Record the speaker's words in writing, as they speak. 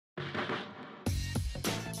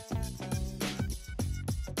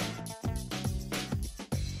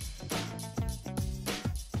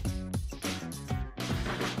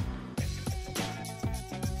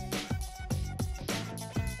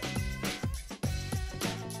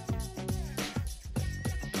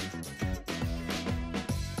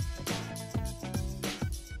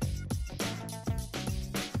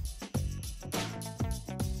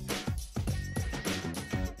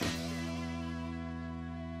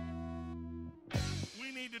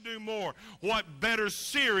need to do more. What better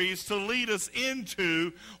series to lead us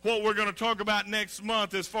into what we're going to talk about next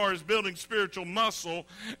month as far as building spiritual muscle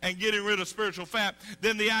and getting rid of spiritual fat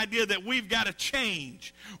than the idea that we've got to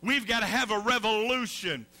change. We've got to have a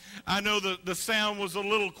revolution. I know the sound was a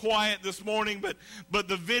little quiet this morning, but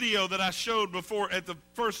the video that I showed before at the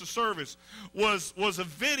first service was a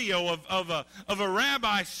video of a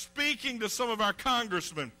rabbi speaking to some of our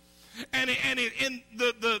congressmen. And in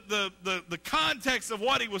the context of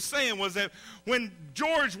what he was saying was that when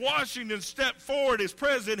George Washington stepped forward as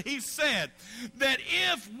president, he said that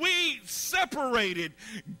if we separated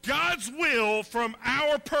God's will from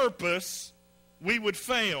our purpose, we would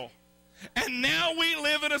fail. And now we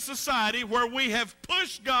live in a society where we have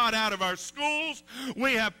pushed God out of our schools,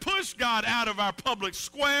 we have pushed God out of our public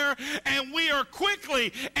square, and we are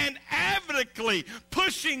quickly and avidly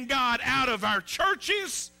pushing God out of our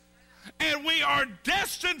churches. And we are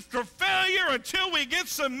destined for failure until we get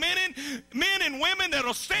some men and women that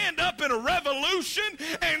will stand up in a revolution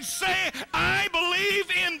and say, I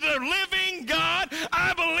believe in the living God,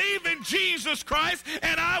 I believe in Jesus Christ,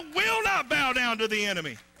 and I will not bow down to the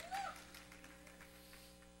enemy.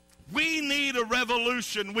 We need a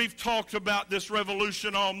revolution. We've talked about this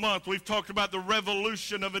revolution all month. We've talked about the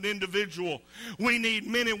revolution of an individual. We need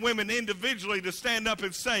men and women individually to stand up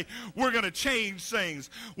and say, we're going to change things.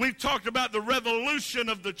 We've talked about the revolution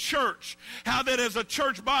of the church, how that as a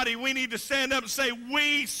church body we need to stand up and say,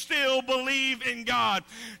 we still believe in God.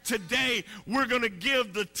 Today, we're going to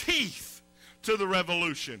give the teeth to the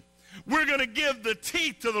revolution. We're going to give the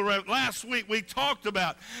teeth to the last week we talked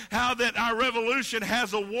about how that our revolution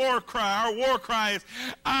has a war cry. Our war cry is,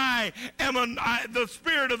 the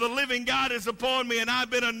Spirit of the living God is upon me, and I've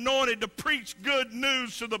been anointed to preach good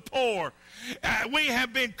news to the poor. We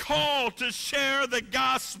have been called to share the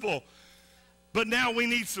gospel, but now we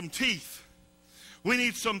need some teeth. We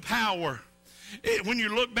need some power. When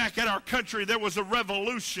you look back at our country, there was a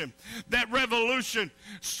revolution. That revolution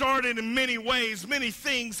started in many ways. Many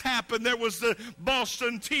things happened. There was the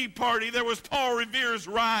Boston Tea Party. There was Paul Revere's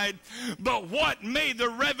ride. But what made the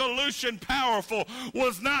revolution powerful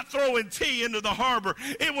was not throwing tea into the harbor.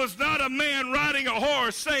 It was not a man riding a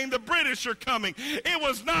horse saying the British are coming. It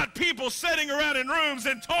was not people sitting around in rooms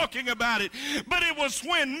and talking about it. But it was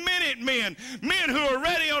when Minutemen, men who are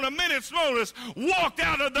ready on a minute's notice, walked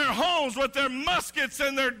out of their homes with their muskets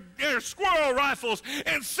and their squirrel rifles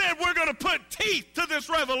and said, we're going to put teeth to this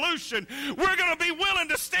revolution. We're going to be willing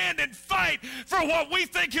to stand and fight for what we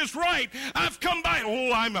think is right. I've come by,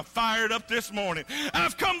 I'm fired up this morning.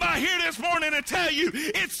 I've come by here this morning to tell you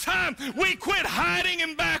it's time we quit hiding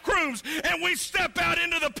in back rooms and we step out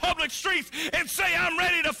into the public streets and say, I'm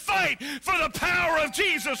ready to fight for the power of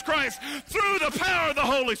Jesus Christ through the power of the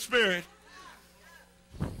Holy Spirit.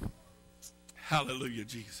 Hallelujah,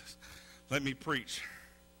 Jesus. Let me preach.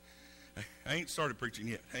 I ain't started preaching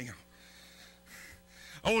yet. Hang on.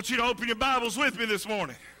 I want you to open your Bibles with me this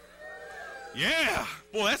morning. Yeah.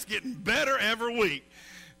 Boy, that's getting better every week.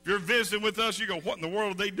 If you're visiting with us, you go, what in the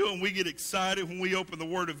world are they doing? We get excited when we open the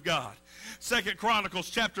Word of God. 2 Chronicles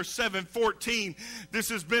chapter 7:14. This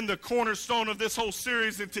has been the cornerstone of this whole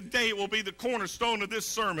series, and today it will be the cornerstone of this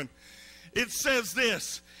sermon. It says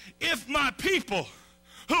this, if my people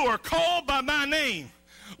who are called by my name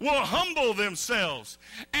will humble themselves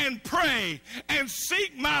and pray and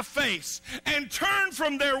seek my face and turn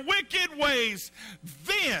from their wicked ways,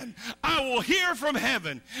 then I will hear from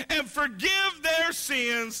heaven and forgive their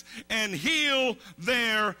sins and heal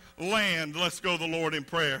their land. Let's go to the Lord in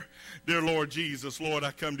prayer. Dear Lord Jesus, Lord,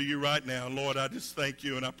 I come to you right now. Lord, I just thank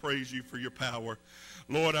you and I praise you for your power.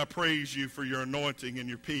 Lord, I praise you for your anointing and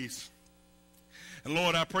your peace. And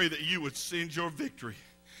Lord, I pray that you would send your victory,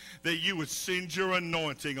 that you would send your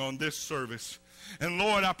anointing on this service. And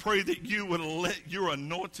Lord, I pray that you would let your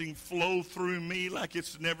anointing flow through me like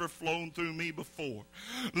it's never flown through me before.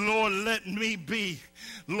 Lord, let me be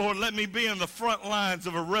in the front lines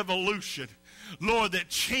of a revolution, Lord, that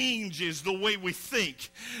changes the way we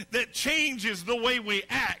think, that changes the way we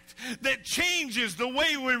act, that changes the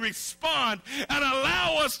way we respond, and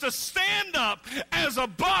allow us to stand up as a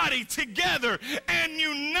body together and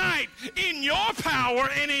unite in your power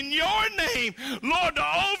and in your name, Lord, to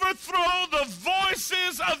overthrow the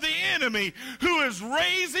voices of the enemy who is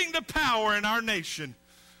raising the power in our nation.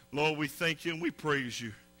 Lord, we thank you and we praise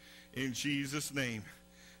you. In Jesus' name,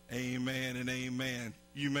 amen and amen.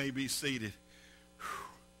 You may be seated.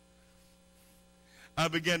 I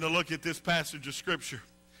began to look at this passage of Scripture.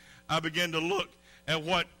 I began to look at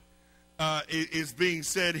what is being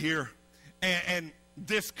said here. And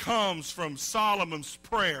this comes from Solomon's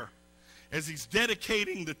prayer as he's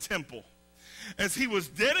dedicating the temple. as he was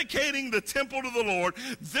dedicating the temple to the Lord,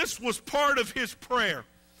 this was part of his prayer.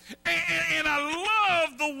 And I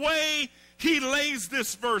love the way he lays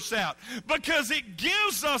this verse out, because it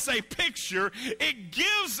gives us a picture, it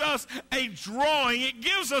gives us a drawing, it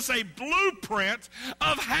gives us a blueprint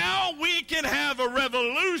of how we can have a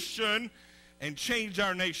revolution and change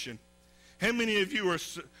our nation. How many of you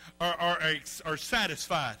are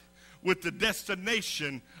satisfied with the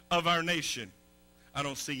destination of our nation? I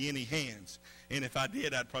don't see any hands, and if I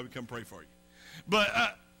did, I'd probably come pray for you.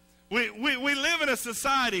 But we live in a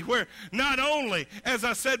society where not only, as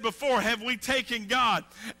I said before, have we taken God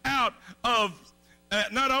out of,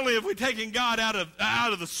 not only have we taken God out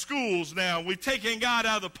of the schools now, we've taken God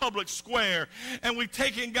out of the public square, and we've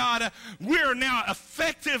taken God out. We're now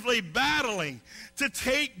effectively battling to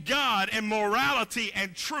take God and morality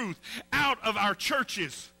and truth out of our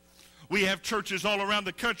churches. We have churches all around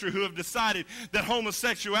the country who have decided that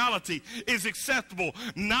homosexuality is acceptable,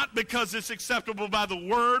 not because it's acceptable by the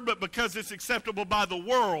word, but because it's acceptable by the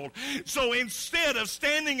world. So instead of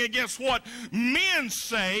standing against what men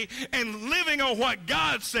say and living on what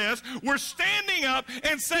God says, we're standing up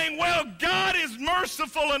and saying, well, God is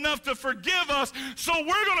merciful enough to forgive us, so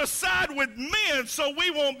we're going to side with men so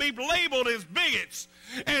we won't be labeled as bigots,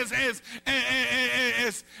 as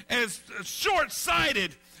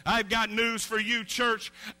short-sighted. I've got news for you,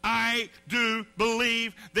 church. I do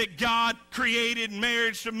believe that God created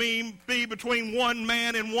marriage to be between one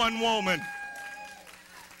man and one woman.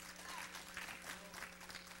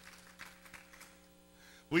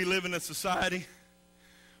 We live in a society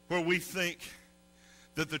where we think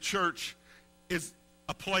that the church is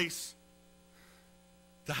a place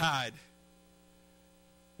to hide.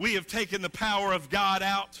 We have taken the power of God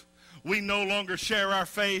out. We no longer share our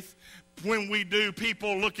faith. When we do,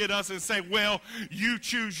 people look at us and say, well, you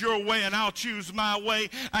choose your way and I'll choose my way.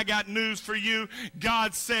 I got news for you.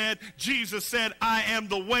 God said, Jesus said, I am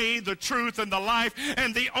the way, the truth, and the life,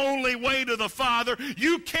 and the only way to the Father.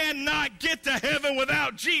 You cannot get to heaven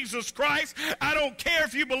without Jesus Christ. I don't care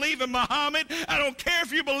if you believe in Muhammad. I don't care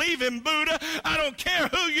if you believe in Buddha. I don't care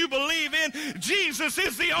who you believe in. Jesus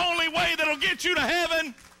is the only way that'll get you to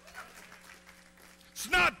heaven.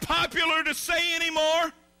 It's not popular to say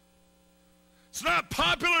anymore. It's not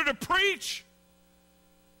popular to preach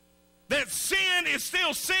that sin is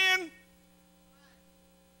still sin.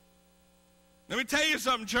 Let me tell you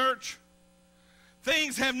something, church.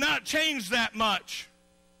 Things have not changed that much.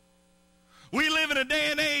 We live in a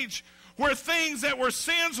day and age where things that were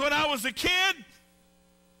sins when I was a kid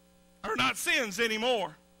are not sins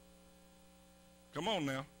anymore. Come on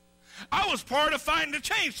now. I was part of fighting to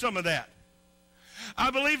change some of that. I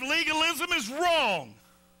believe legalism is wrong.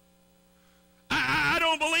 I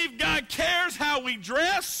don't believe God cares how we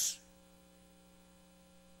dress,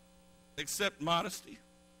 except modesty.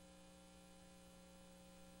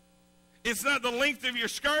 It's not the length of your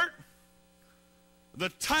skirt, the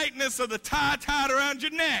tightness of the tie tied around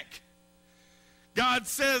your neck. God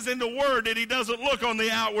says in the Word that He doesn't look on the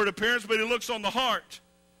outward appearance, but He looks on the heart.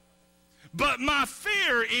 But my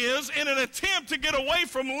fear is, in an attempt to get away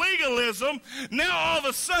from legalism, now all of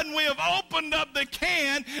a sudden we have opened up the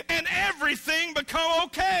can and everything become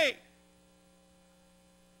okay.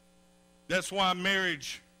 That's why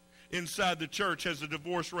marriage inside the church has a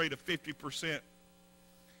divorce rate of 50%,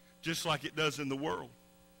 just like it does in the world.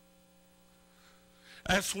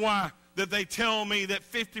 That's why that they tell me that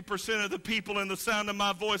 50% of the people in the sound of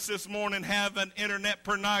my voice this morning have an internet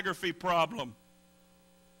pornography problem.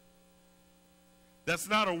 That's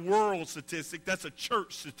not a world statistic, that's a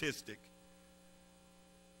church statistic.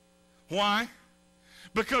 Why?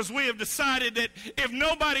 Because we have decided that if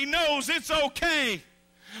nobody knows, it's okay.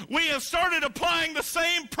 We have started applying the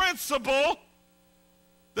same principle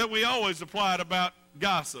that we always applied about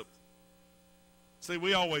gossip. See,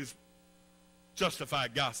 we always justify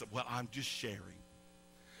gossip. Well, I'm just sharing.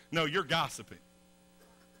 No, you're gossiping.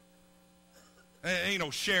 Ain't no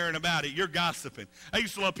sharing about it. You're gossiping. I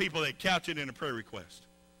used to love people that couch it in a prayer request.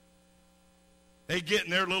 They get in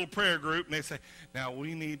their little prayer group and they say, now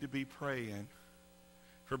we need to be praying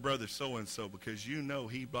for brother so-and-so because you know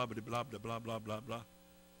he blah, blah, blah, blah, blah, blah, blah, blah.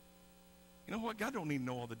 You know what? God don't need to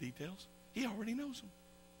know all the details. He already knows them.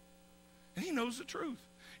 And He knows the truth.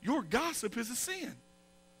 Your gossip is a sin.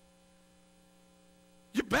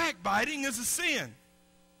 Your backbiting is a sin.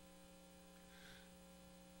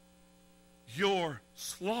 Your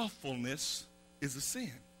slothfulness is a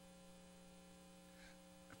sin.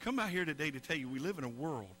 I've come out here today to tell you we live in a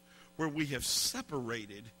world where we have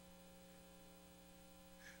separated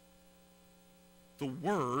the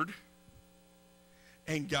Word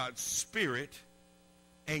and God's Spirit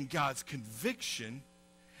and God's conviction.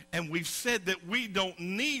 And we've said that we don't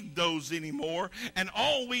need those anymore, and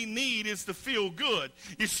all we need is to feel good.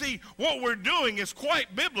 You see, what we're doing is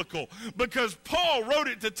quite biblical, because Paul wrote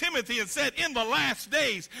it to Timothy and said, in the last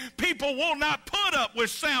days, people will not put up with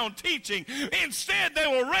sound teaching. Instead, they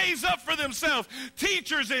will raise up for themselves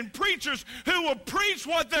teachers and preachers who will preach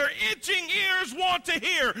what their itching ears want to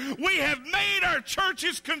hear. We have made our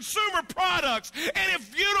churches consumer products, and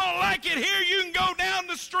if you don't like it here, you can go down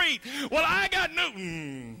the street. Well, I got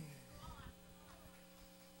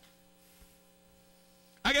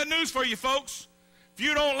I got news for you, folks. If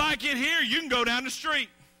you don't like it here, you can go down the street.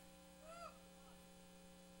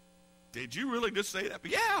 Did you really just say that?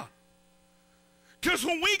 But yeah. Because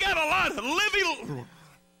when we got a lot of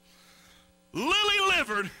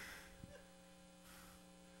lily-livered,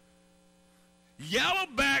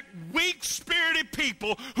 yellow-backed, weak-spirited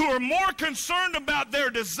people who are more concerned about their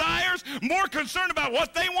desires, more concerned about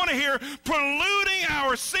what they want to hear, polluting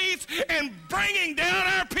our seats and bringing down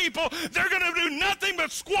our people. They're going to do nothing but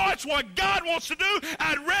squash what God wants to do.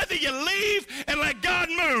 I'd rather you leave and let God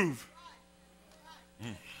move.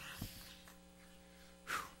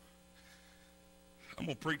 I'm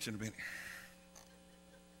going to preach in a minute.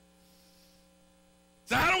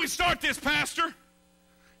 So how do we start this, Pastor?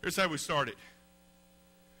 Here's how we start it.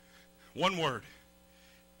 One word.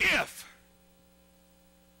 If.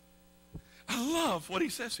 I love what he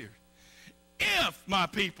says here. If my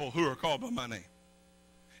people who are called by my name.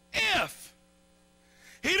 If.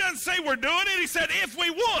 He doesn't say we're doing it. He said if we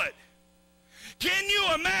would. Can you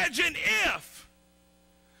imagine if?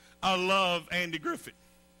 I love Andy Griffith.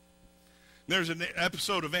 There's an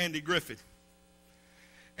episode of Andy Griffith.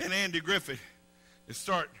 And Andy Griffith is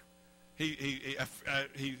starting.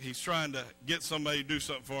 He's trying to get somebody to do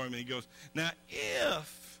something for him, and he goes, now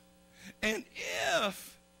if, and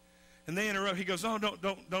they interrupt. He goes, oh,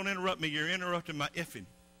 don't interrupt me. You're interrupting my ifing.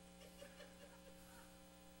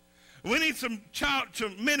 We need some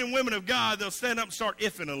men and women of God. They'll stand up and start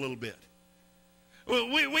ifing a little bit.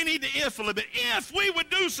 We need to if a little bit. If we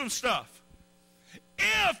would do some stuff.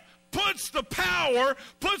 If puts the power,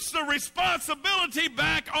 puts the responsibility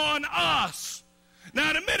back on us. Now,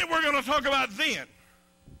 in a minute, we're going to talk about then.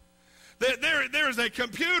 There's a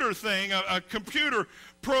computer thing, a computer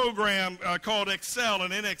program called Excel,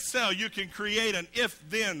 and in Excel, you can create an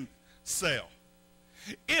if-then cell.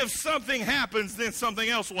 If something happens, then something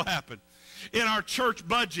else will happen. In our church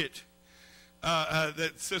budget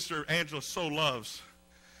that Sister Angela so loves,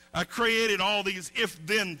 I created all these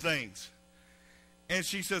if-then things. And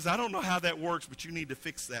she says, I don't know how that works, but you need to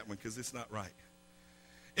fix that one because it's not right.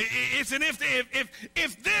 It's an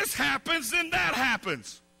if this happens, then that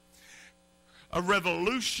happens. A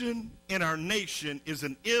revolution in our nation is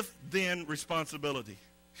an if-then responsibility.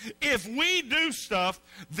 If we do stuff,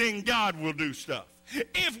 then God will do stuff.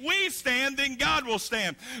 If we stand, then God will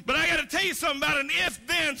stand. But I got to tell you something about an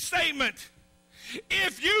if-then statement.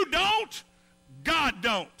 If you don't, God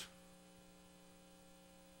don't.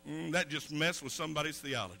 That just messed with somebody's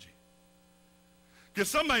theology. Because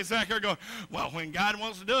somebody's back there going, well, when God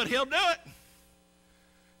wants to do it, he'll do it.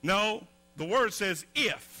 No, the word says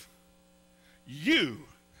if. You,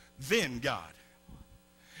 then God.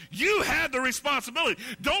 You have the responsibility.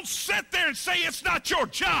 Don't sit there and say it's not your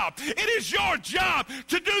job. It is your job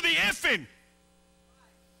to do the ifing.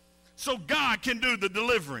 So God can do the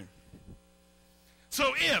delivering.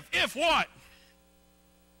 So if what?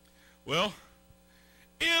 Well,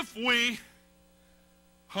 if we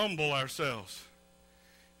humble ourselves,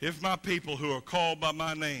 if my people who are called by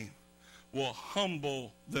my name will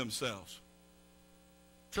humble themselves.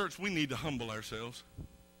 Church, we need to humble ourselves.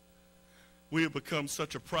 We have become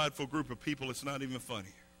such a prideful group of people, it's not even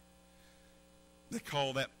funny. They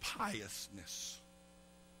call that piousness.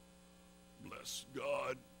 Bless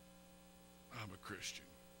God, I'm a Christian.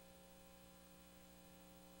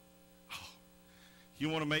 Oh, you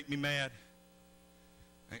want to make me mad?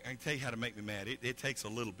 I can tell you how to make me mad. It takes a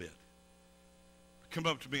little bit. Come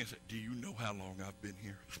up to me and say, do you know how long I've been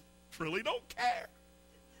here? Really don't care.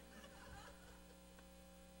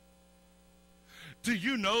 Do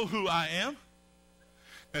you know who I am?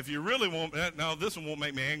 If you really want that, now this one won't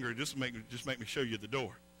make me angry. Just make me show you the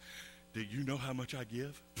door. Do you know how much I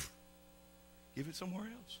give? Give it somewhere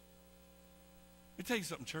else. Let me tell you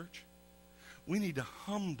something, church. We need to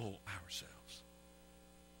humble ourselves.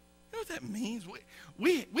 You know what that means?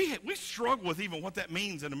 We struggle with even what that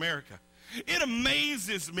means in America. It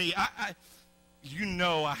amazes me. I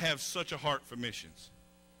have such a heart for missions.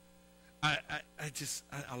 I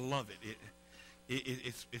love it.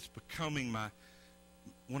 It's becoming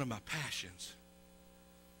one of my passions.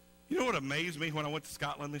 You know what amazed me when I went to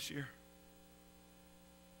Scotland this year?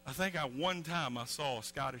 I think one time I saw a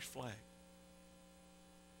Scottish flag.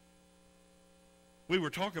 We were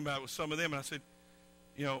talking about it with some of them, and I said,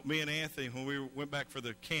 you know, me and Anthony, when we went back for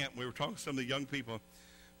the camp, we were talking to some of the young people.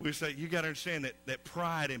 We said, you got to understand that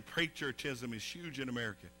pride and patriotism is huge in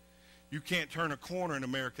America. You can't turn a corner in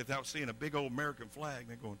America without seeing a big old American flag. And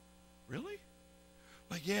they're going, really?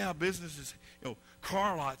 Like, yeah, businesses, you know,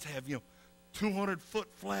 car lots have, you know, 200-foot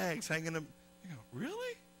flags hanging them. You know,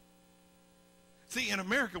 really? See, in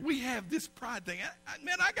America, we have this pride thing.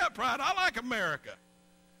 Man, I got pride. I like America.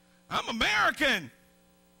 I'm American.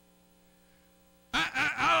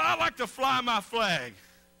 I like to fly my flag.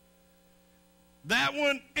 That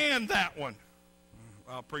one and that one.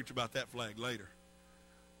 I'll preach about that flag later.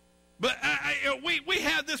 But we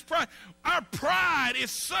have this pride. Our pride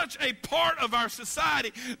is such a part of our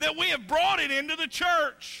society that we have brought it into the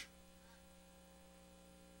church.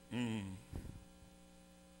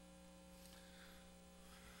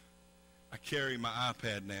 I carry my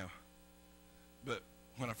iPad now. But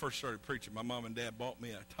when I first started preaching, my mom and dad bought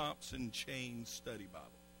me a Thompson Chain study Bible.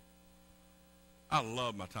 I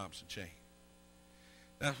love my Thompson Chain.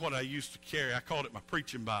 That's what I used to carry. I called it my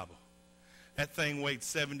preaching Bible. That thing weighed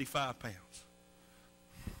 75 pounds.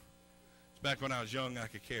 It's back when I was young, I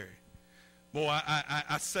could carry it. Boy,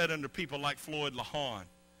 I sat under people like Floyd LaHawn,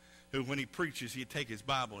 who when he preaches, he'd take his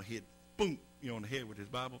Bible and he'd boom you on the head with his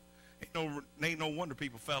Bible. Ain't no wonder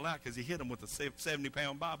people fell out because he hit them with a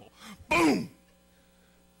 70-pound Bible. Boom!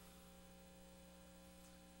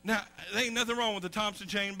 Now, there ain't nothing wrong with the Thompson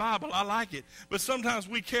Chain Bible. I like it. But sometimes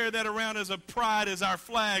we carry that around as a pride, as our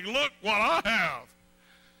flag. Look what I have.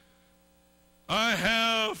 I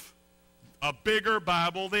have a bigger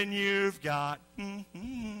Bible than you've got. Let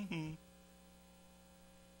me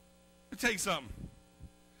tell you something.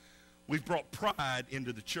 We've brought pride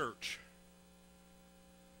into the church.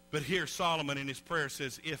 But here Solomon in his prayer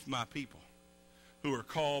says, if my people who are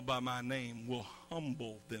called by my name will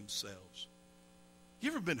humble themselves. You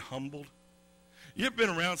ever been humbled? You ever been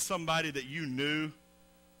around somebody that you knew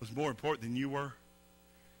was more important than you were?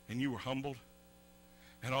 And you were humbled?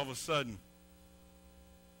 And all of a sudden,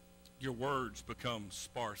 your words become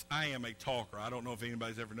sparse. I am a talker. I don't know if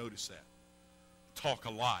anybody's ever noticed that. Talk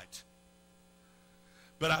a lot.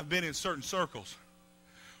 But I've been in certain circles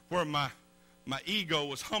where my ego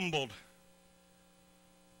was humbled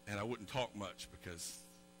and I wouldn't talk much because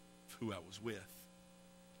of who I was with.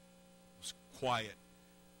 I was quiet.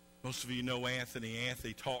 Most of you know Anthony.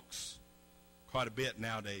 Anthony talks quite a bit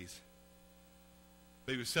nowadays.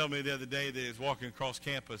 But he was telling me the other day that he was walking across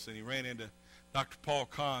campus and he ran into Dr. Paul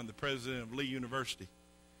Kahn, the president of Lee University.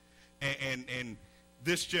 And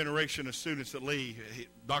this generation of students at Lee,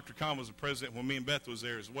 Dr. Kahn was the president when me and Beth was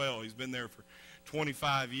there as well. He's been there for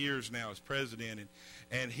 25 years now as president,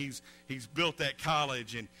 and he's built that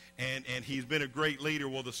college, and he's been a great leader.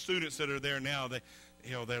 Well, the students that are there now,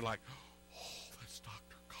 they're like, oh, that's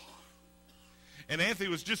Dr. Kahn. And Anthony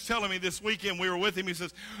was just telling me this weekend, we were with him, he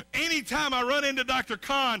says, anytime I run into Dr.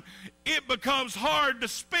 Kahn, it becomes hard to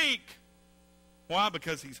speak. Why?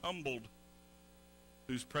 Because he's humbled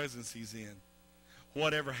whose presence he's in.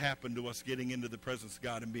 Whatever happened to us getting into the presence of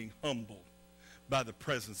God and being humbled by the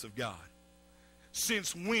presence of God?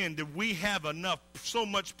 Since when did we have so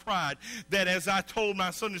much pride that, as I told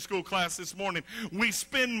my Sunday school class this morning, we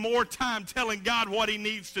spend more time telling God what he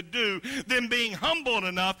needs to do than being humbled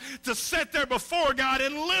enough to sit there before God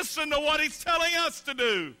and listen to what he's telling us to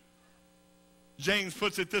do? James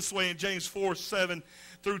puts it this way in James 4:7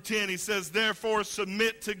 through 10. He says, therefore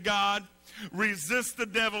submit to God, resist the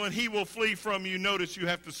devil, and he will flee from you. Notice you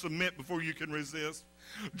have to submit before you can resist.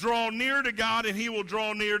 Draw near to God, and he will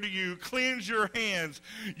draw near to you. Cleanse your hands,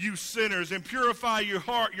 you sinners, and purify your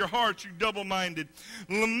hearts, you double-minded.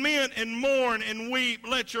 Lament and mourn and weep.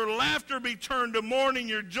 Let your laughter be turned to mourning,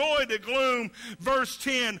 your joy to gloom. Verse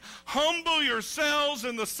 10, humble yourselves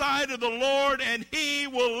in the sight of the Lord, and he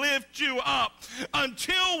will lift you up.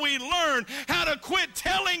 Until we learn how to quit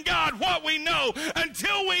telling God what we know,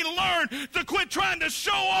 until we learn to quit trying to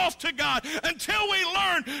show off to God, until we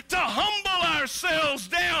learn to humble ourselves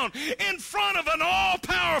down in front of an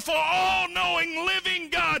all-powerful, all-knowing, living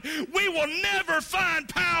God, we will never find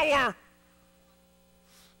power.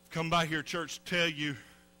 Come by here, church, to tell you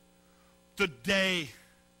the day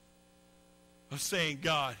of saying,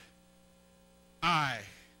 God, I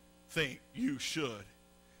think you should,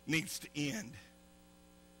 needs to end.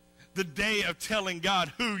 The day of telling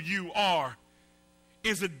God who you are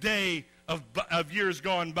is a day of years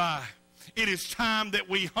gone by. It is time that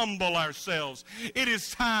we humble ourselves. It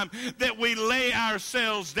is time that we lay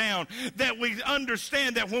ourselves down, that we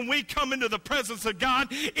understand that when we come into the presence of God,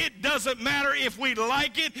 it doesn't matter if we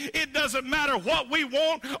like it. It doesn't matter what we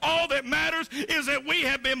want. All that matters is that we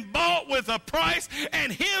have been bought with a price,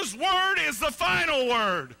 and His word is the final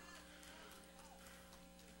word.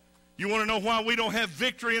 You want to know why we don't have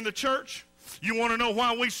victory in the church? You want to know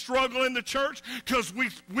why we struggle in the church? Because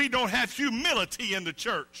we don't have humility in the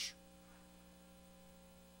church.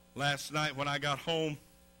 Last night when I got home,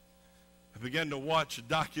 I began to watch a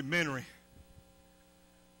documentary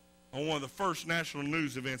on one of the first national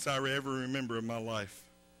news events I ever remember in my life.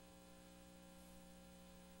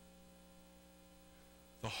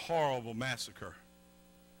 The horrible massacre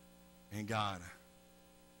in Ghana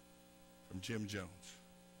from Jim Jones.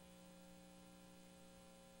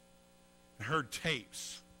 I heard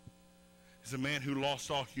tapes as a man who lost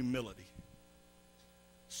all humility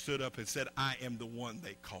stood up and said, I am the one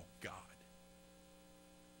they call God.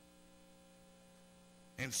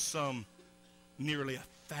 And some nearly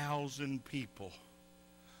 1,000 people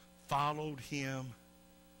followed him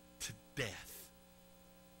to death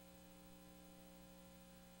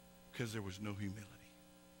because there was no humility.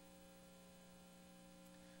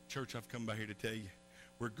 Church, I've come by here to tell you,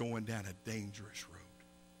 we're going down a dangerous road.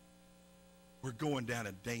 We're going down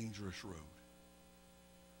a dangerous road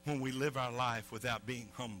when we live our life without being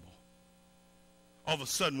humble. All of a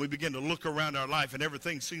sudden, we begin to look around our life and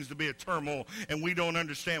everything seems to be a turmoil, and we don't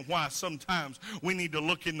understand why. Sometimes we need to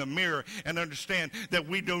look in the mirror and understand that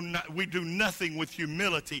we do nothing with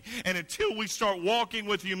humility. And until we start walking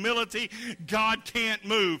with humility, God can't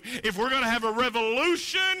move. If we're going to have a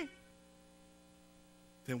revolution,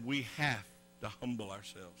 then we have to humble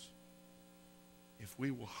ourselves. If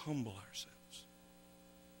we will humble ourselves,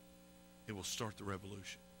 it will start the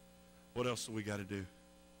revolution. What else do we got to do?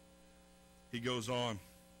 He goes on and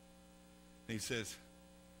he says,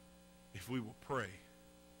 if we will pray and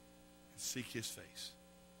seek His face,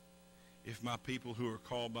 if my people who are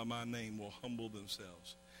called by my name will humble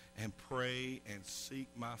themselves and pray and seek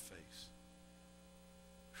my face.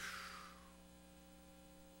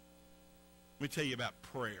 Let me tell you about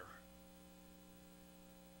prayer.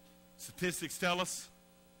 Statistics tell us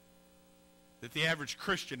that the average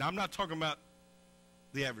Christian, I'm not talking about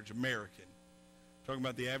the average American, I'm talking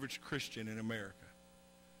about the average Christian in America,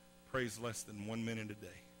 prays less than 1 minute a day.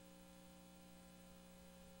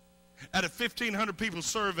 Out of 1,500 people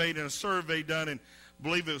surveyed in a survey done in, I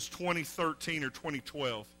believe it was 2013 or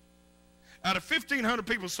 2012, out of 1,500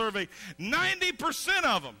 people surveyed, 90%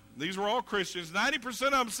 of them, these were all Christians, 90%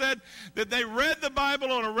 of them said that they read the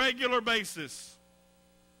Bible on a regular basis.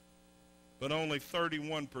 But only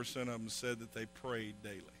 31% of them said that they prayed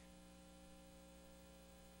daily.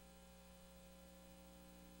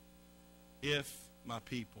 If my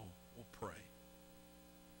people will pray.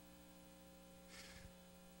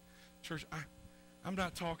 Church, I'm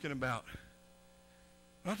not talking about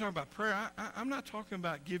prayer. I'm not talking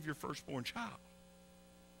about give your firstborn child.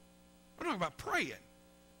 I'm talking about praying.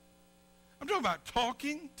 I'm talking about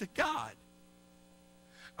talking to God.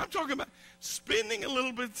 I'm talking about spending a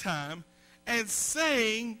little bit of time and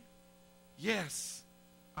saying, yes,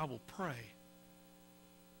 I will pray.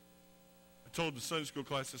 I told the Sunday school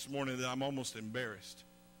class this morning that I'm almost embarrassed.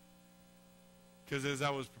 Because as I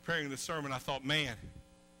was preparing the sermon, I thought, man,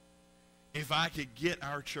 if I could get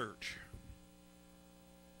our church,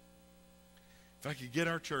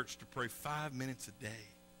 to pray 5 minutes a day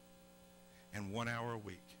and 1 hour a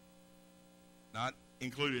week, not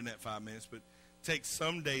included in that 5 minutes, but take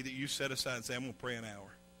some day that you set aside and say, I'm going to pray an hour.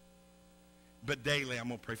 But daily, I'm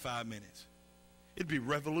going to pray 5 minutes. It'd be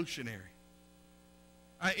revolutionary.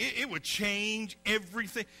 It would change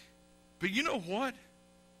everything. But you know what?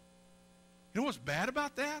 You know what's bad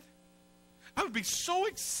about that? I would be so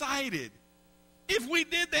excited if we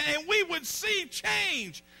did that and we would see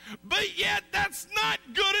change. But yet, that's not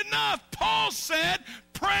good enough. Paul said,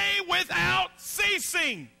 pray without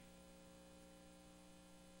ceasing.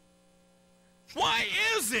 Why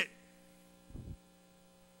is it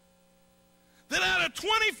that out of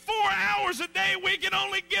 24 hours a day, we can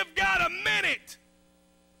only give God a minute?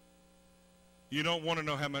 You don't want to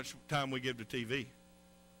know how much time we give to TV.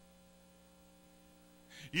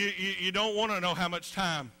 You don't want to know how much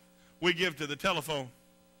time we give to the telephone,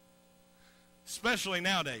 especially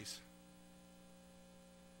nowadays.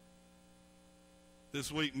 This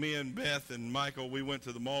week, me and Beth and Michael, we went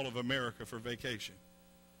to the Mall of America for vacation.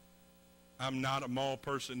 I'm not a mall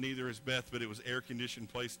person, neither is Beth, but it was an air-conditioned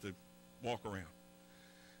place to walk around.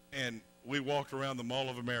 And we walked around the Mall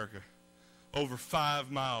of America. Over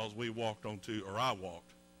 5 miles we walked I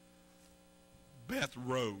walked Beth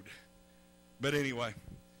Road. But anyway,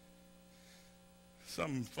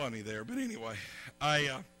 something funny there. But anyway,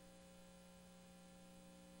 I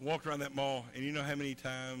walked around that mall, and you know how many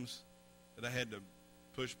times that I had to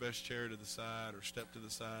push Beth's chair to the side or step to the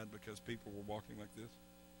side because people were walking like this?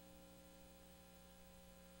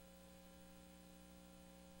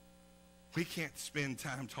 We can't spend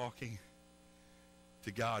time talking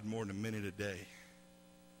to God more than a minute a day.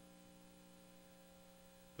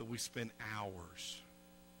 But we spend hours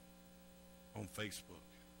on Facebook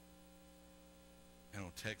and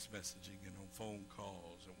on text messaging and on phone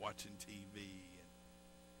calls and watching TV.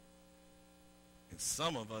 And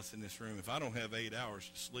some of us in this room, if I don't have 8 hours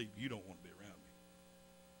to sleep, you don't want to be around me.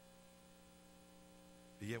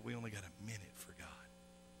 But yet we only got a minute for God.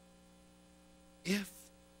 If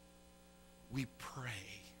we pray.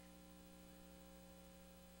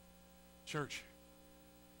 Church,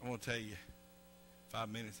 I want to tell you, 5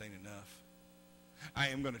 minutes ain't enough. I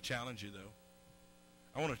am going to challenge you, though.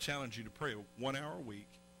 I want to challenge you to pray 1 hour a week.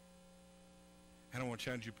 And I want to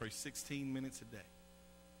challenge you to pray 16 minutes a day.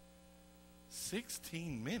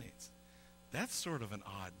 16 minutes? That's sort of an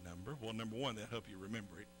odd number. Well, number one, that'll help you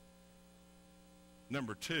remember it.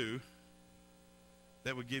 Number two,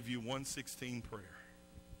 that would give you 1:16 prayer.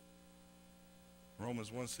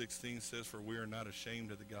 Romans 1:16 says, "For we are not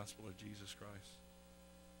ashamed of the gospel of Jesus Christ."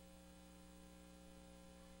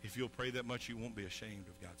 If you'll pray that much, you won't be ashamed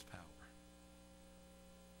of God's power.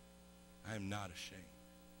 I am not ashamed.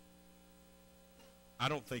 I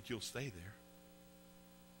don't think you'll stay there.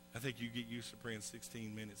 I think you get used to praying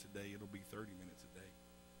 16 minutes a day. It'll be 30 minutes a day.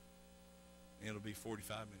 And it'll be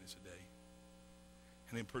 45 minutes a day.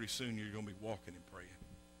 And then pretty soon you're going to be walking and praying.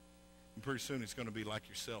 And pretty soon it's going to be like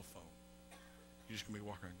your cell phone. You're just going to be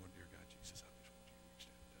walking around going, "Dear God, Jesus, I just want you to reach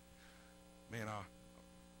down." Man, I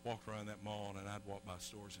walked around that mall and I'd walk by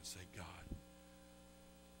stores and say, "God,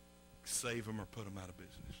 save them or put them out of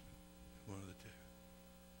business." One of the two.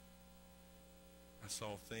 I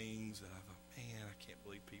saw things that I thought, man, I can't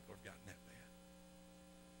believe people have gotten that bad.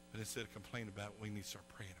 But instead of complaining about it, we need to start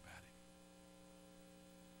praying about it.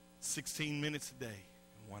 16 minutes a day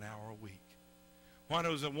and 1 hour a week. Why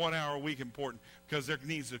is a 1 hour a week important? Because there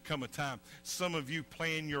needs to come a time. Some of you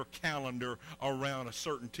plan your calendar around a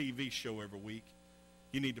certain TV show every week.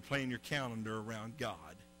 You need to plan your calendar around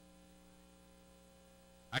God.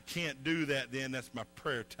 I can't do that then. That's my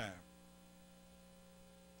prayer time.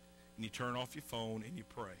 And you turn off your phone and you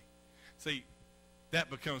pray. See, that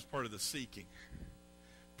becomes part of the seeking.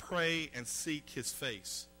 Pray and seek his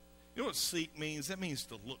face. You know what seek means? That means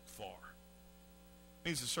to look for. It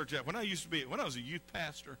means to search out. When I was a youth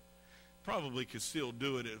pastor, probably could still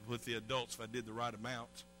do it with the adults if I did the right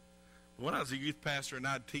amount. But when I was a youth pastor and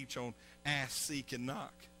I'd teach on ask, seek, and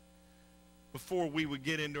knock, before we would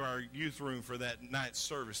get into our youth room for that night's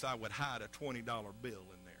service, I would hide a $20 bill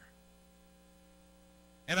in there.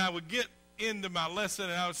 And I would get into my lesson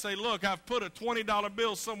and I would say, "Look, I've put a $20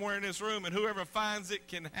 bill somewhere in this room and whoever finds it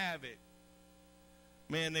can have it."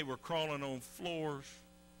 Man, they were crawling on floors,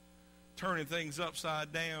 turning things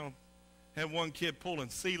upside down. Had one kid pulling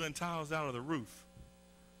ceiling tiles out of the roof,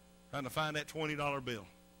 trying to find that $20 bill.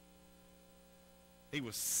 He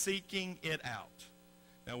was seeking it out.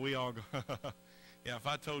 Now we all go, yeah, if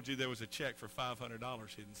I told you there was a check for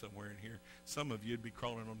 $500 hidden somewhere in here, some of you would be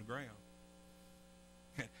crawling on the ground.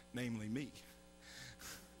 Namely me.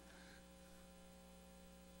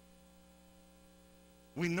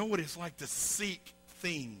 We know what it's like to seek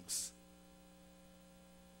things.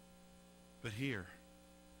 But here,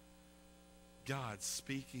 God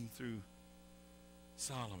speaking through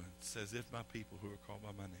Solomon says, "If my people who are called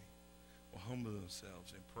by my name will humble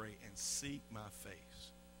themselves and pray and seek my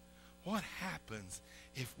face." What happens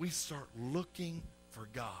if we start looking for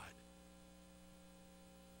God?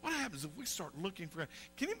 What happens if we start looking for God?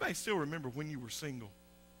 Can anybody still remember when you were single?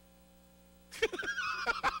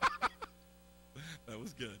 That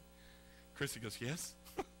was good. Chrissy goes, "Yes."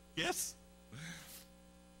 Yes.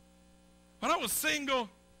 When I was single,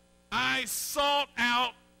 I sought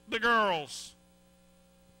out the girls.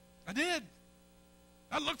 I did.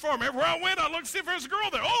 I looked for them. Everywhere I went, I looked to see if there's a girl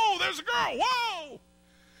there. Oh, there's a girl. Whoa.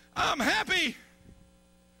 I'm happy.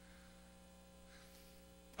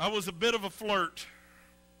 I was a bit of a flirt.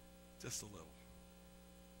 Just a little.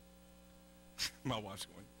 My wife's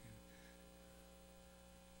going,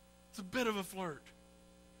 it's a bit of a flirt.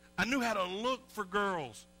 I knew how to look for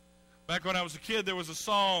girls. Back when I was a kid, there was a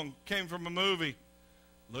song, came from a movie.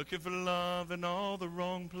 Looking for love in all the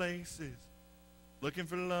wrong places. Looking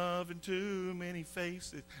for love in too many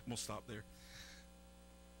faces. I'm going to stop there.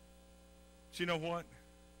 But you know what?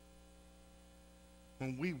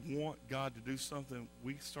 when we want God to do something,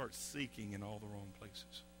 we start seeking in all the wrong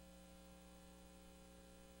places.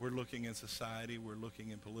 We're looking in society. We're looking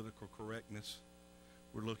in political correctness.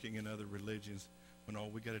 We're looking in other religions when all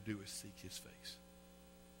we got to do is seek his face.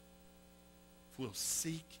 If we'll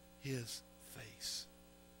seek his face,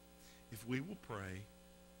 if we will pray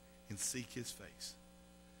and seek his face,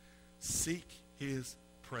 seek his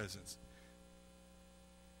presence.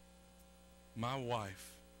 My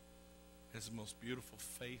wife has the most beautiful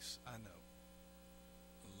face I know.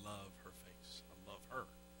 I love her face. I love her.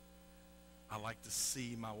 I like to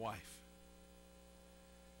see my wife.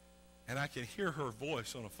 And I can hear her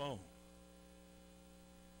voice on a phone.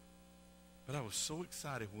 But I was so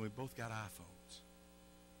excited when we both got iPhones.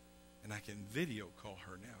 And I can video call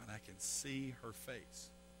her now, and I can see her face.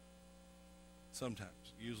 Sometimes.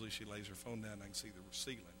 Usually she lays her phone down and I can see the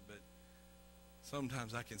ceiling. But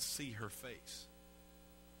sometimes I can see her face.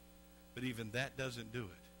 But even that doesn't do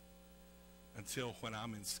it until when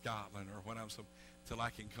I'm in Scotland or when till I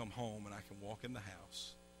can come home and I can walk in the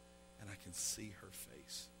house and I can see her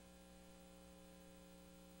face.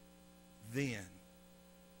 Then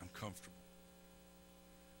I'm comfortable.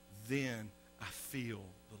 Then I feel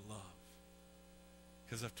the love.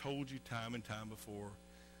 Because I've told you time and time before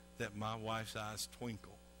that my wife's eyes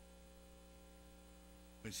twinkle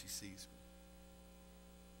when she sees me.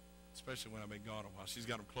 Especially when I've been gone a while. She's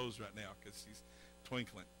got them closed right now because she's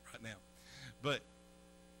twinkling right now. But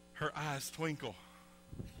her eyes twinkle.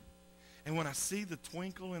 And when I see the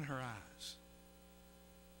twinkle in her eyes,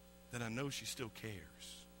 then I know she still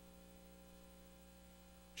cares.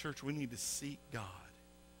 Church, we need to seek God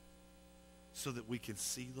so that we can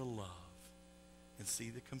see the love and see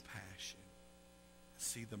the compassion and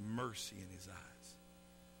see the mercy in his eyes.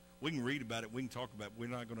 We can read about it. We can talk about it. We're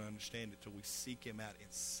not going to understand it till we seek him out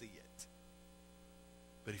and see it.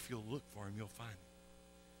 But if you'll look for him, you'll find him.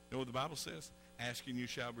 You know what the Bible says? Ask and you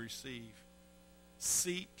shall receive.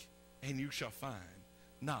 Seek and you shall find.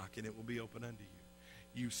 Knock and it will be open unto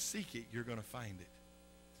you. You seek it, you're going to find it.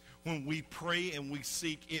 When we pray and we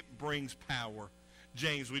seek, it brings power.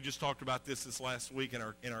 James, we just talked about this last week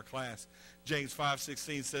in our class. James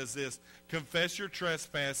 5:16 says this: confess your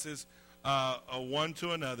trespasses one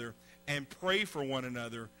to another and pray for one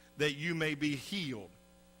another that you may be healed.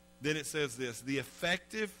 Then it says this: the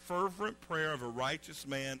effective, fervent prayer of a righteous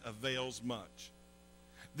man avails much.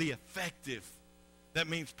 The effective, that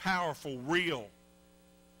means powerful, real.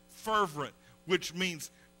 Fervent, which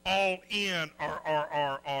means all in,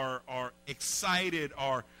 are excited,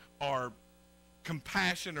 are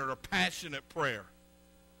compassionate or passionate prayer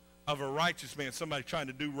of a righteous man, somebody trying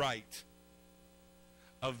to do right,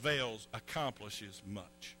 accomplishes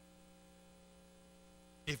much.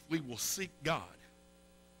 If we will seek God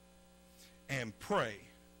and pray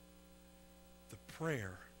the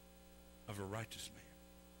prayer of a righteous man,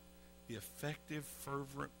 the effective,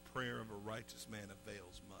 fervent prayer of a righteous man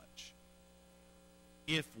avails much.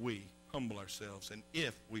 If we humble ourselves and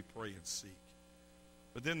if we pray and seek.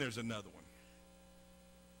 But then there's another one.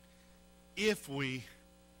 If we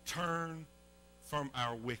turn from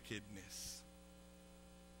our wickedness.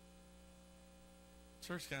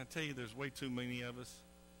 Church, can I tell you there's way too many of us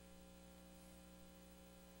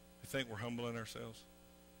who think we're humbling ourselves?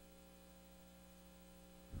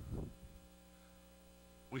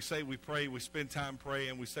 We say we pray, we spend time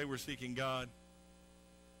praying, we say we're seeking God,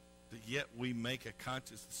 but yet we make a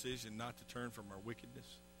conscious decision not to turn from our wickedness.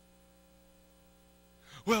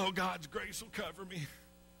 Well, God's grace will cover me.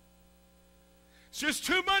 It's just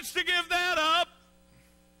too much to give that up.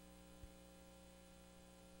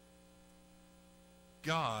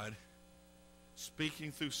 God,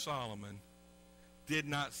 speaking through Solomon, did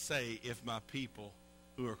not say, if my people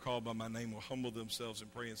who are called by my name will humble themselves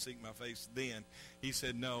and pray and seek my face, then. He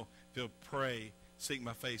said, no, they'll pray, seek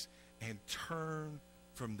my face, and turn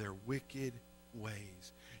from their wicked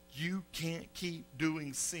ways. You can't keep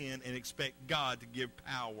doing sin and expect God to give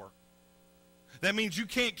power. That means you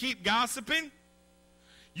can't keep gossiping.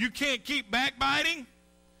 You can't keep backbiting.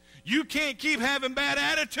 You can't keep having bad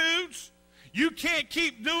attitudes. You can't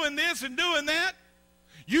keep doing this and doing that.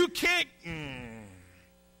 You can't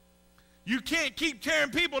keep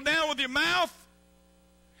tearing people down with your mouth.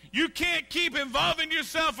 You can't keep involving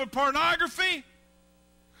yourself in pornography.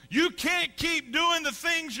 You can't keep doing the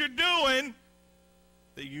things you're doing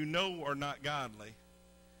that you know are not godly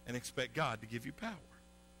and expect God to give you power.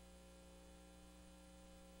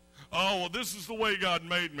 Oh, well, this is the way God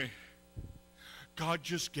made me. God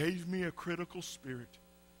just gave me a critical spirit.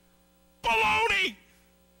 Baloney!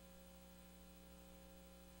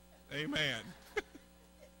 Amen.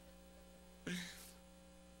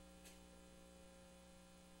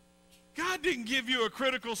 God didn't give you a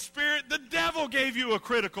critical spirit. The devil gave you a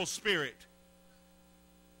critical spirit.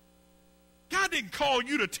 God didn't call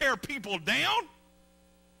you to tear people down.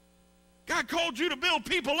 God called you to build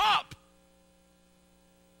people up.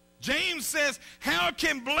 James says, how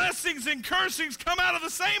can blessings and cursings come out of the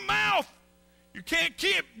same mouth? You can't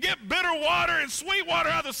get bitter water and sweet water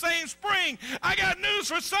out of the same spring. I got news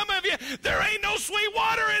for some of you. There ain't no sweet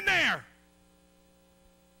water in there.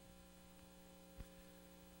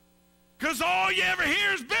 Because all you ever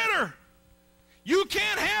hear is bitter. You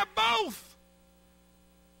can't have both.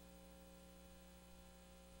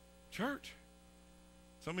 Church,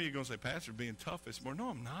 some of you are going to say, Pastor, being tough this morning.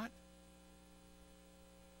 No, I'm not.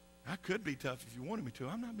 I could be tough if you wanted me to.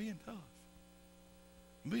 I'm not being tough.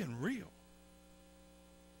 I'm being real.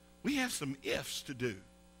 We have some ifs to do.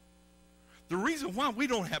 The reason why we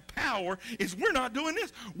don't have power is we're not doing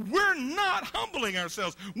this. We're not humbling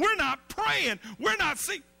ourselves. We're not praying. We're not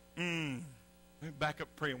seeking. Let me back up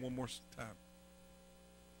praying one more time.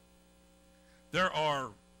 There are,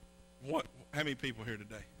 how many people here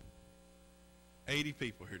today? 80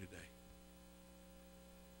 people here today.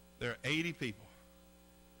 There are 80 people.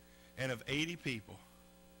 And of 80 people,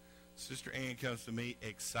 Sister Ann comes to me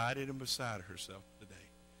excited and beside herself today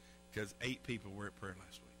because 8 people were at prayer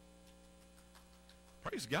last week.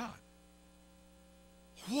 Praise God.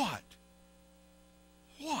 What?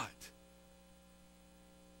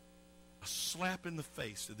 A slap in the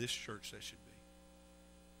face to this church that should be.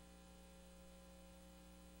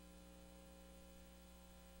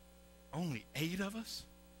 Only 8 of us?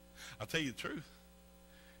 I'll tell you the truth.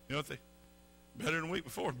 You know what better than the week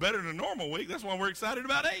before. Better than a normal week. That's why we're excited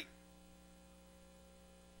about 8. Let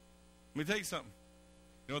me tell you something.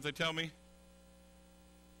 You know what they tell me?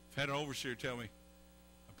 I've had an overseer tell me.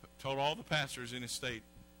 I told all the pastors in his state,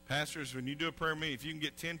 pastors, when you do a prayer meeting, if you can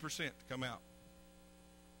get 10% to come out,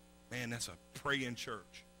 man, that's a praying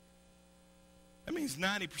church. That means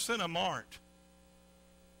 90% of them aren't.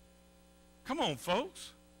 Come on,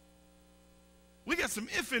 folks. We got some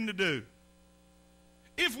ifing to do.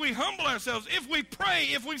 If we humble ourselves, if we pray,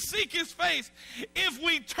 if we seek his face, if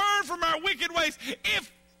we turn from our wicked ways,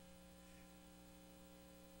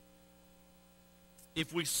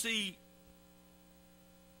 if we see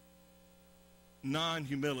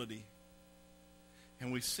non-humility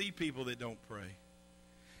and we see people that don't pray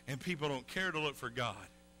and people don't care to look for God,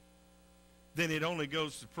 then it only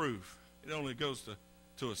goes to prove, it only goes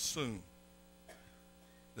to assume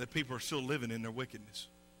that people are still living in their wickedness.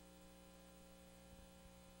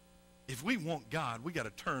 If we want God, we got to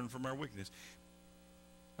turn from our wickedness.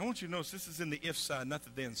 I want you to notice this is in the if side, not the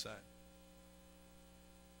then side.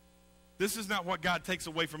 This is not what God takes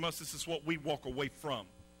away from us. This is what we walk away from.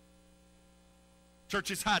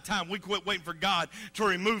 Church, it's high time we quit waiting for God to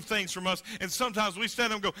remove things from us. And sometimes we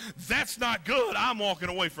stand up and go, that's not good. I'm walking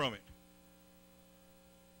away from it.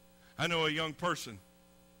 I know a young person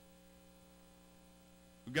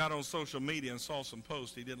who got on social media and saw some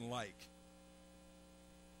posts he didn't like.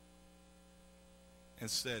 And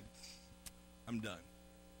said, I'm done.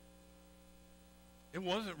 It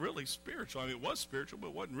wasn't really spiritual. I mean, it was spiritual, but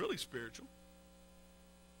it wasn't really spiritual.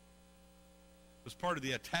 It was part of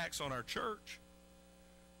the attacks on our church,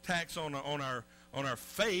 attacks on our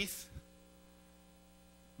faith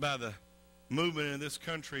by the movement in this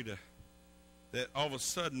country that all of a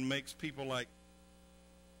sudden makes people like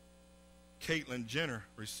Caitlyn Jenner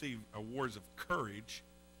receive awards of courage.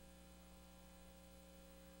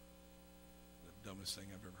 Dumbest thing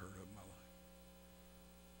I've ever heard of in my life.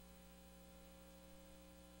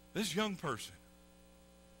 This young person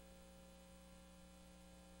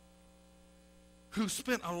who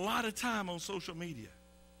spent a lot of time on social media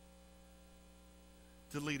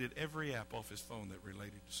deleted every app off his phone that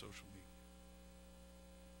related to social media.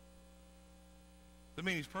 Does that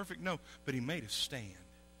mean he's perfect? No, but he made a stand.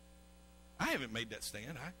 I haven't made that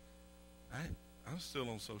stand. I'm still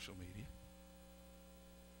on social media.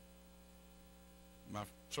 My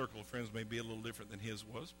circle of friends may be a little different than his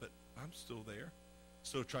was, but I'm still there.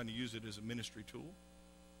 Still trying to use it as a ministry tool.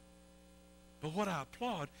 But what I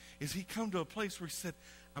applaud is he come to a place where he said,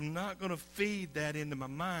 I'm not going to feed that into my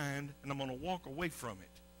mind, and I'm going to walk away from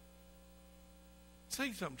it.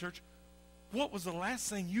 Say something, church. What was the last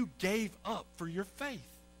thing you gave up for your faith?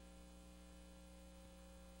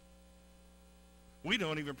 We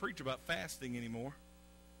don't even preach about fasting anymore.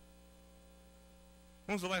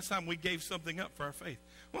 When was the last time we gave something up for our faith?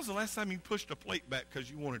 When was the last time you pushed a plate back because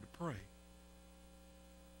you wanted to pray?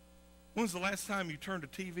 When was the last time you turned the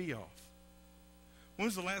TV off? When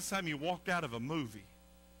was the last time you walked out of a movie?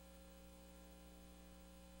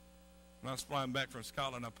 When I was flying back from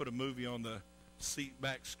Scotland, I put a movie on the seat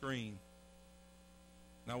back screen.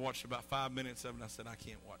 And I watched about 5 minutes of it, and I said, I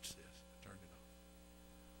can't watch this. I turned it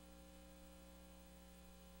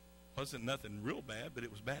off. Wasn't nothing real bad, but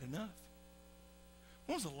it was bad enough.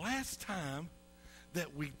 When was the last time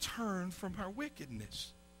that we turned from our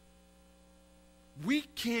wickedness? We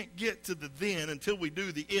can't get to the then until we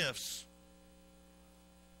do the ifs.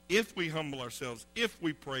 If we humble ourselves, if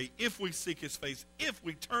we pray, if we seek his face, if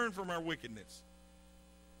we turn from our wickedness,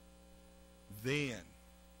 then,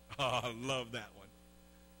 oh, I love that one.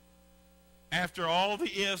 After all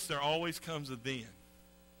the ifs, there always comes a then.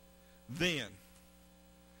 Then,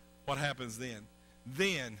 what happens then?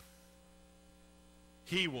 Then,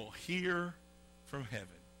 he will hear from heaven.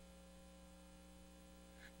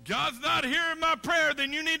 God's not hearing my prayer,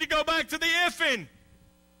 then you need to go back to the ifing.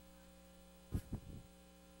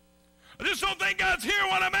 I just don't think God's hearing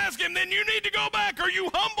what I'm asking. Then you need to go back. Are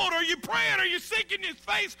you humbled? Are you praying? Are you seeking his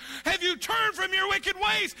face? Have you turned from your wicked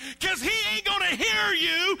ways? Because he ain't going to hear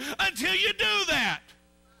you until you do that.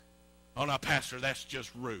 Oh, now, Pastor, that's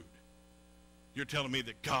just rude. You're telling me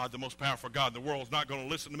that God, the most powerful God in the world, is not going to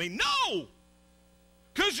listen to me? No!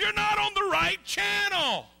 Because you're not on the right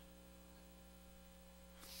channel.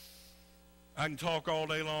 I can talk all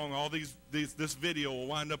day long. This video will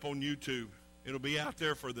wind up on YouTube. It'll be out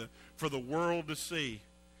there for the world to see.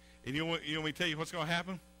 And you want me to tell you what's going to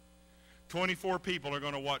happen? 24 people are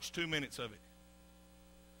going to watch 2 minutes of it.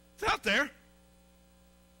 It's out there.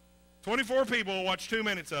 24 people will watch 2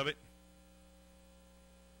 minutes of it.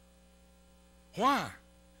 Why?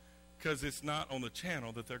 Because it's not on the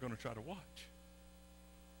channel that they're going to try to watch.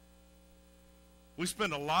 We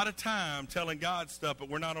spend a lot of time telling God stuff, but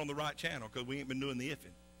we're not on the right channel because we ain't been doing the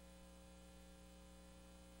ifing.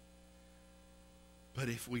 But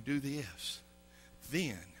if we do the ifs,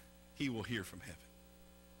 then he will hear from heaven.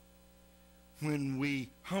 When we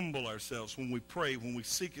humble ourselves, when we pray, when we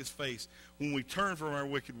seek his face, when we turn from our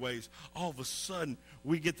wicked ways, all of a sudden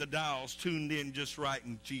we get the dials tuned in just right,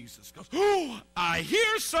 and Jesus goes, oh, I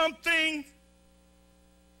hear something.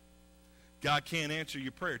 God can't answer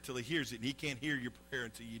your prayer till he hears it, and he can't hear your prayer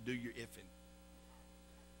until you do your ifing.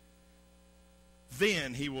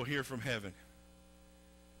 Then he will hear from heaven.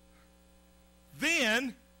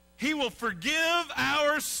 Then he will forgive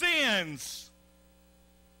our sins.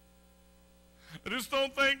 I just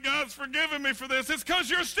don't think God's forgiven me for this. It's because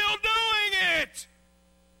you're still doing it.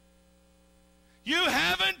 You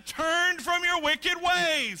haven't turned from your wicked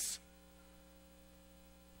ways.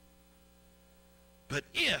 But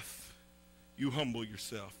if you humble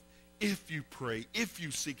yourself, if you pray, if you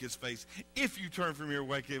seek his face, if you turn from your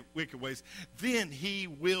wicked ways, then he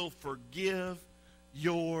will forgive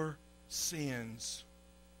your sins.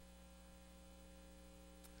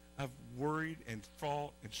 I've worried and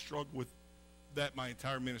fought and struggled with that my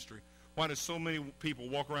entire ministry. Why do so many people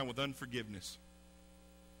walk around with unforgiveness?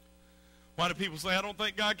 Why do people say, I don't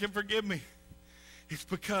think God can forgive me? It's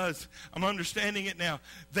because I'm understanding it now.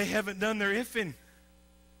 They haven't done their ifing.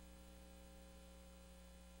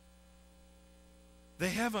 They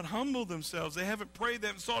haven't humbled themselves. They haven't prayed. They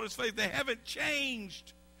haven't sought his face. They haven't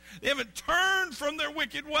changed. They haven't turned from their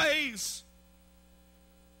wicked ways.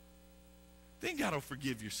 Then God will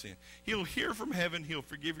forgive your sin. He'll hear from heaven. He'll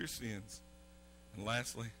forgive your sins. And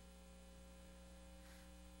lastly,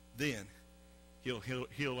 then he'll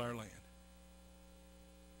heal our land.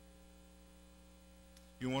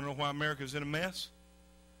 You want to know why America's in a mess?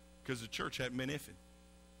 Because the church hadn't been ifing.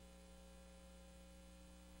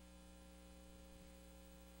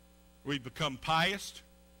 We've become pious.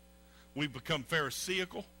 We've become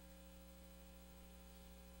pharisaical.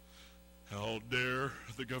 How dare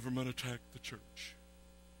the government attack the church?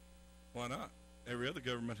 Why not? Every other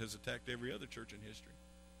government has attacked every other church in history.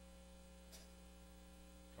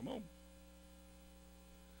 Come on.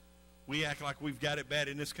 We act like we've got it bad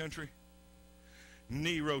in this country.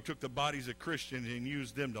 Nero took the bodies of Christians and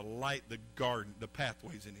used them to light the garden, the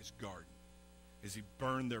pathways in his garden, as he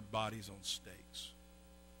burned their bodies on stakes.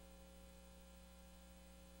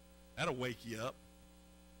 That'll wake you up.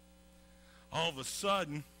 All of a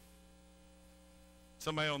sudden,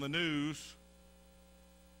 somebody on the news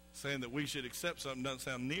saying that we should accept something doesn't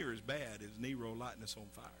sound near as bad as Nero lighting us on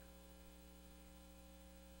fire.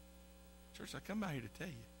 Church, I come by here to tell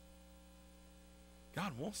you,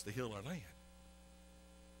 God wants to heal our land,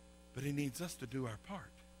 but he needs us to do our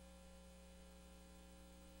part.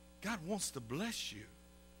 God wants to bless you,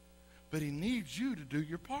 but he needs you to do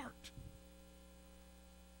your part.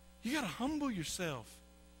 You got to humble yourself.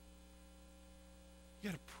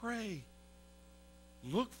 You got to pray.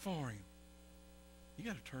 Look for him. You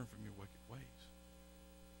got to turn from your wicked ways.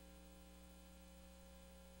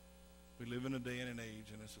 We live in a day and an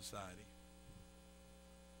age and a society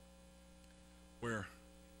where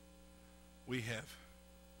we have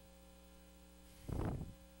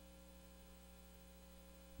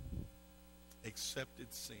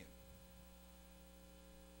accepted sin.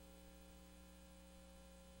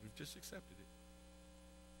 We've just accepted it.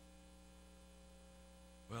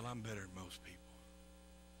 Well, I'm better than most people.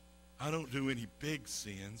 I don't do any big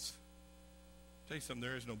sins. I'll tell you something,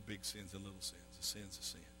 there is no big sins and little sins. A sin's a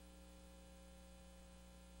sin.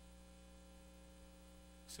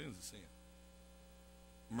 Sin's a sin.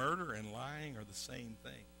 Murder and lying are the same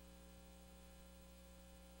thing.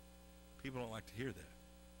 People don't like to hear that.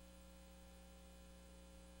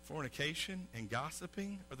 Fornication and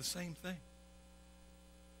gossiping are the same thing.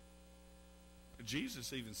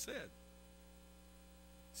 Jesus even said,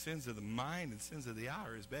 sins of the mind and sins of the eye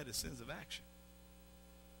are as bad as sins of action.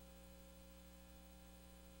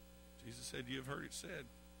 Jesus said, you have heard it said,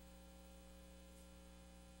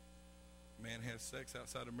 man has sex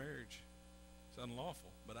outside of marriage. It's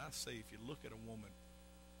unlawful. But I say, if you look at a woman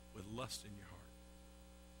with lust in your heart,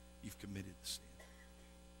 you've committed the sin.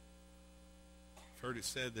 I've heard it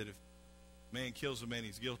said that if a man kills a man,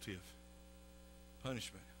 he's guilty of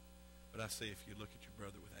punishment. But I say, if you look at your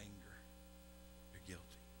brother with anger, you're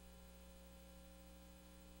guilty.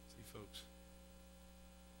 See, folks,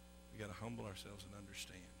 we got to humble ourselves and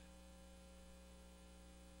understand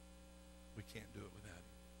we can't do it without him.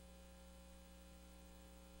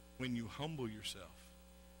 When you humble yourself,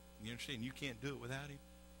 and you understand you can't do it without him,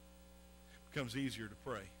 it becomes easier to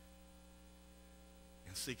pray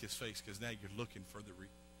and seek his face, because now you're looking for the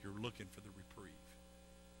reprieve.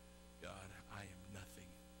 God, I am nothing.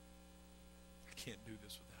 I can't do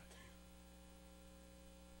this without you.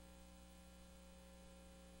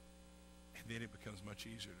 And then it becomes much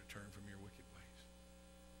easier to turn from your wicked ways.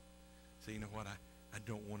 So you know what? I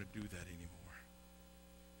don't want to do that anymore.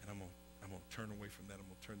 And I'm going to turn away from that. I'm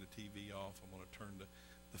going to turn the TV off. I'm going to turn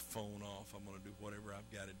the phone off. I'm going to do whatever I've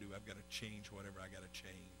got to do. I've got to change whatever I got to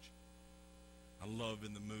change. I love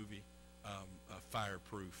in the movie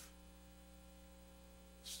Fireproof.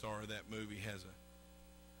 The star of that movie has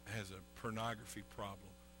a pornography problem.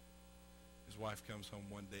 His wife comes home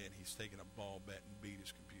one day and he's taken a ball bat and beat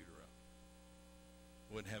his computer up.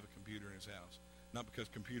 Wouldn't have a computer in his house. Not because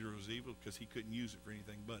computer was evil, because he couldn't use it for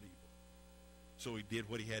anything but evil. So he did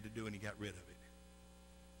what he had to do and he got rid of it.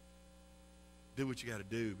 Do what you got to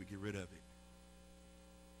do, but get rid of it.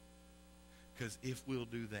 Because if we'll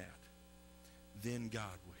do that, then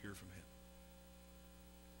God will hear from heaven.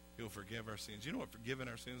 He'll forgive our sins. You know what forgiving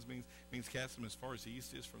our sins means? It means cast them as far as the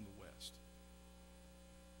east is from the west.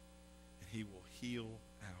 And he will heal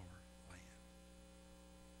our land.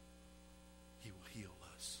 He will heal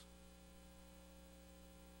us.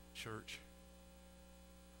 Church,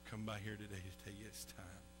 come by here today to tell you it's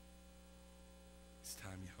time. It's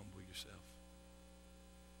time you humble yourself.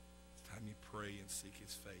 It's time you pray and seek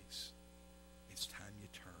his face. It's time you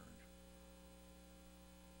turn.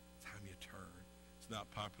 It's time you turn. It's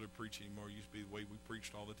not popular preaching anymore. It used to be the way we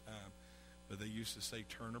preached all the time. But they used to say,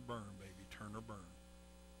 turn or burn, baby, turn or burn.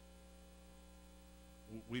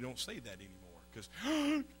 We don't say that anymore because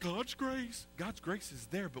God's grace is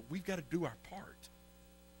there, but we've got to do our part.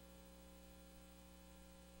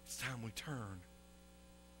 It's time we turn.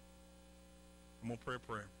 I'm going to pray a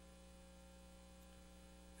prayer.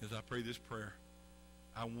 As I pray this prayer,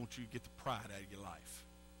 I want you to get the pride out of your life.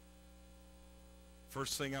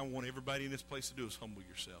 First thing I want everybody in this place to do is humble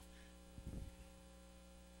yourself.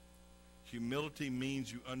 Humility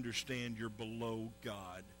means you understand you're below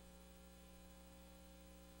God.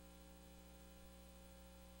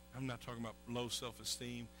 I'm not talking about low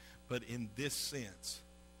self-esteem, but in this sense,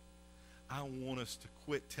 I want us to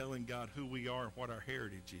quit telling God who we are and what our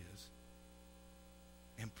heritage is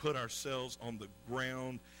and put ourselves on the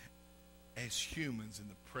ground as humans in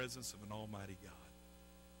the presence of an almighty God.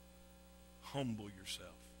 Humble yourself.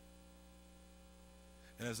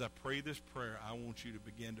 And as I pray this prayer, I want you to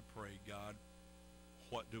begin to pray, God,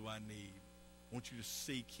 what do I need? I want you to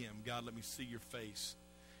seek him. God, let me see your face.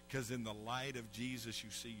 Because in the light of Jesus, you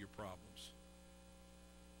see your problems.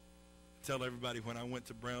 I tell everybody when I went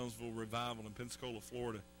to Brownsville Revival in Pensacola,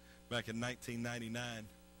 Florida, back in 1999,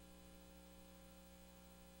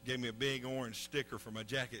 gave me a big orange sticker for my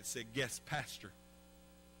jacket that said, guest pastor.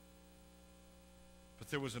 But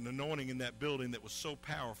there was an anointing in that building that was so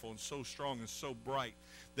powerful and so strong and so bright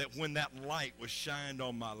that when that light was shined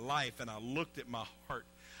on my life and I looked at my heart,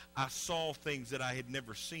 I saw things that I had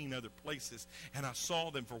never seen other places, and I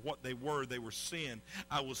saw them for what they were. They were sin.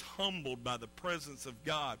 I was humbled by the presence of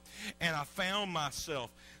God, and I found myself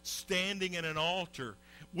standing in an altar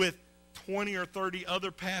with 20 or 30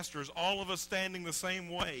 other pastors, all of us standing the same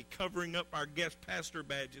way, covering up our guest pastor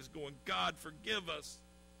badges, going, God, forgive us.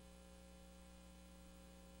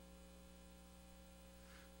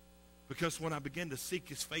 Because when I began to seek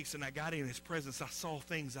his face and I got in his presence, I saw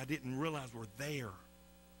things I didn't realize were there.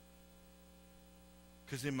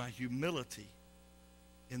 Because in my humility,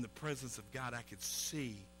 in the presence of God, I could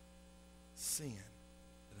see sin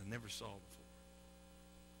that I never saw before.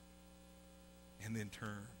 And then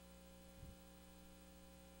turn.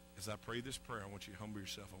 As I pray this prayer, I want you to humble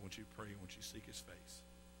yourself. I want you to pray. I want you to seek his face.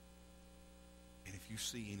 And if you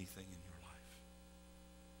see anything in your life,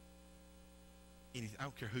 I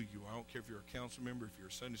don't care who you are. I don't care if you're a council member, if you're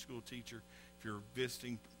a Sunday school teacher, if you're a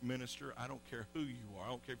visiting minister. I don't care who you are. I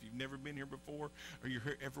don't care if you've never been here before or you're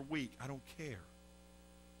here every week. I don't care.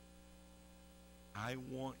 I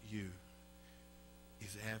want you,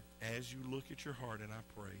 as you look at your heart and I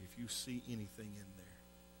pray, if you see anything in there,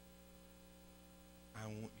 I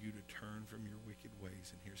want you to turn from your wicked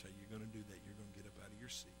ways. And here's how you're going to do that. You're going to get up out of your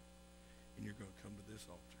seat and you're going to come to this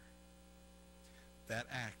altar. That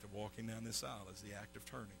act of walking down this aisle is the act of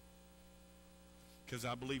turning. Because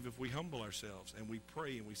I believe if we humble ourselves and we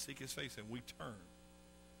pray and we seek his face and we turn,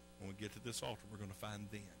 when we get to this altar, we're going to find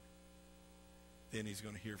then he's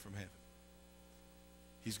going to hear from heaven.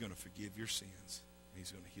 He's going to forgive your sins and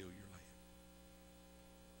he's going to heal your land.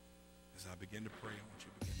 As I begin to pray, I want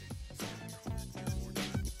you to begin to